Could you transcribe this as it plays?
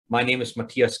My name is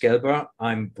Matthias Gelber.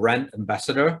 I'm brand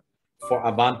ambassador for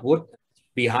Avant Wood.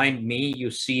 Behind me,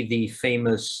 you see the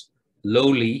famous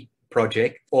Lowly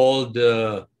project. All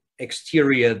the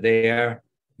exterior there,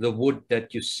 the wood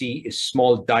that you see is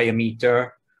small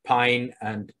diameter, pine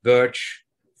and birch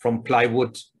from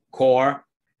plywood core.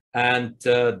 And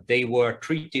they were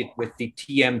treated with the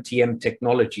TMTM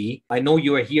technology. I know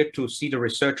you are here to see the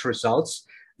research results.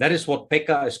 That is what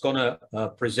Pekka is going to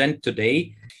present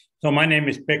today. So my name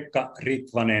is Pekka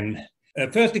Ritvanen.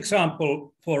 First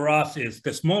example for us is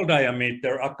the small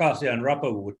diameter Acacia and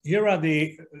Rubberwood. Here are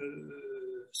the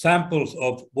samples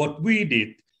of what we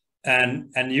did.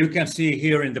 And you can see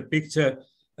here in the picture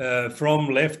from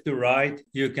left to right,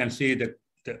 you can see the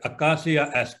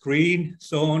Acacia as green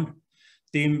sawn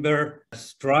timber,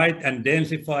 dried and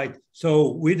densified,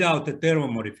 so without the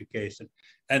thermo-modification.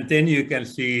 And then you can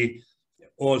see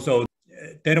also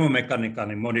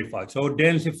thermo-mechanically modified, so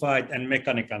densified and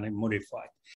mechanically modified.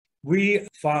 We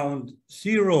found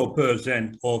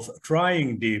 0% of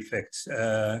drying defects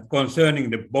concerning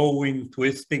the bowing,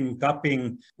 twisting,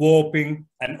 cupping, warping,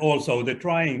 and also the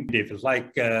drying defects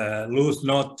like loose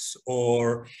knots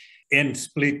or end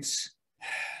splits.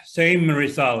 Same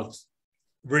results,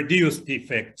 reduced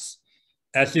defects.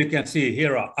 As you can see,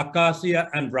 here are Acacia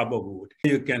and Rubberwood.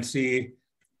 You can see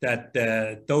that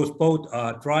those both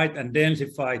are dried and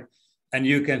densified, and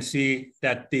you can see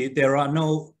that there are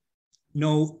no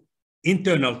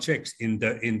internal checks in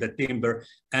the timber,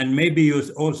 and maybe you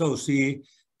also see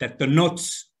that the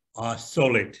knots are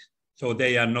solid, so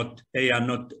they are not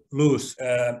loose.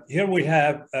 Here we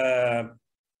have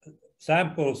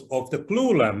samples of the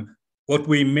Glulam, what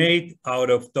we made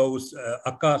out of those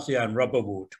Acacia and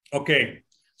Rubberwood. Okay,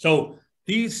 so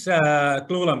these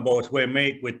Glulam boards were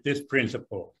made with this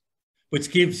principle,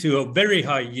 which gives you a very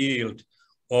high yield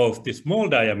of the small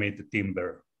diameter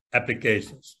timber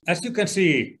applications. As you can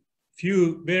see,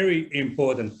 few very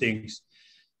important things.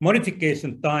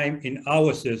 Modification time in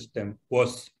our system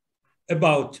was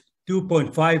about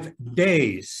 2.5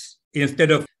 days.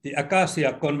 Instead of the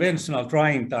Acacia conventional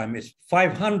drying time is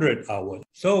 500 hours.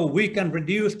 So we can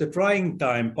reduce the drying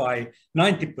time by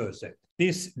 90%.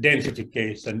 This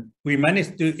densification, we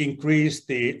managed to increase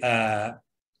the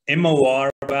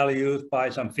MOR values by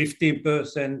some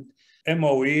 15%,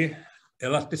 MOE,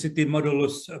 elasticity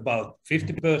modulus, about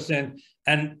 50%,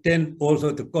 and then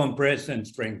also the compression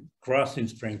strength, crushing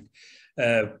strength,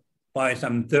 by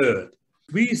some third.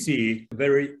 We see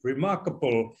very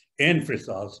remarkable end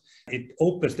results. It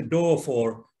opens the door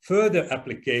for further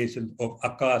application of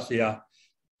Acacia.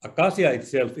 Acacia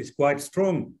itself is quite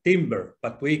strong timber,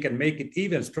 but we can make it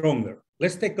even stronger.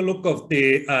 Let's take a look of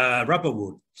the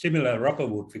Rubberwood, similar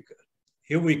Rubberwood figure.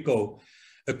 Here we go.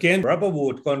 Again,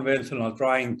 Rubberwood conventional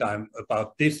drying time,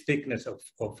 about this thickness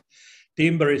of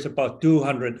timber is about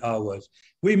 200 hours.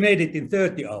 We made it in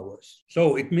 30 hours.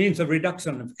 So it means a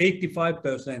reduction of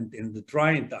 85% in the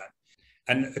drying time.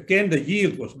 And again, the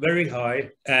yield was very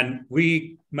high, and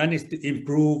we managed to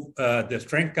improve the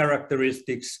strength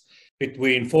characteristics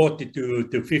between 40 to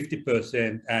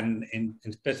 50%, and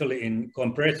especially in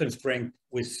compression strength,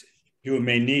 which you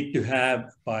may need to have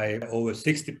by over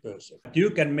 60%. You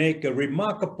can make a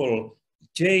remarkable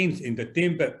change in the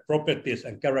timber properties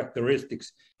and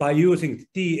characteristics by using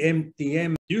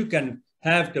TMTM. You can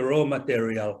have the raw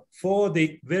material for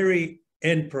the very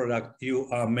end product you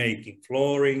are making,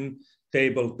 flooring,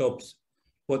 tabletops,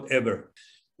 whatever.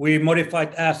 We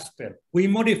modified Aspen. We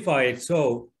modified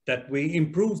so that we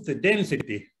improved the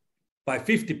density by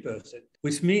 50%,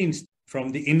 which means from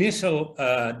the initial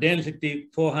density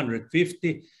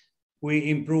 450, we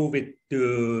improve it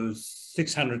to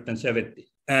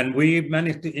 670. And we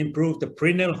managed to improve the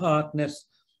Fresnel hardness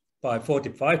by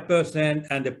 45%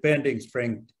 and the bending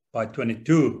strength by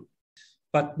 22%.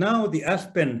 But now the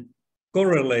Aspen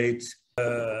correlates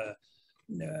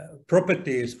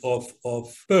properties of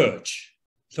birch.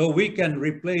 So we can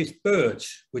replace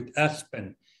birch with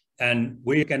Aspen, and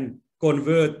we can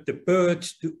convert the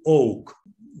birch to oak.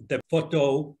 The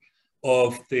photo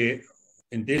of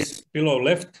in this below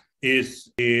left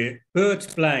is the birch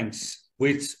planks,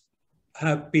 which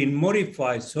have been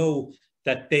modified so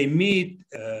that they meet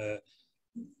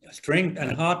strength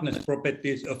and hardness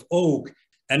properties of oak.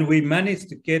 And we managed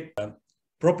to get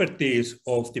properties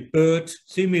of the birch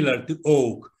similar to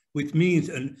oak, which means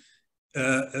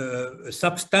a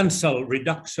substantial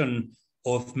reduction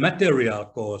of material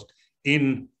cost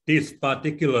in this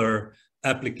particular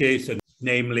application,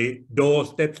 namely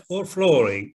doorsteps or flooring.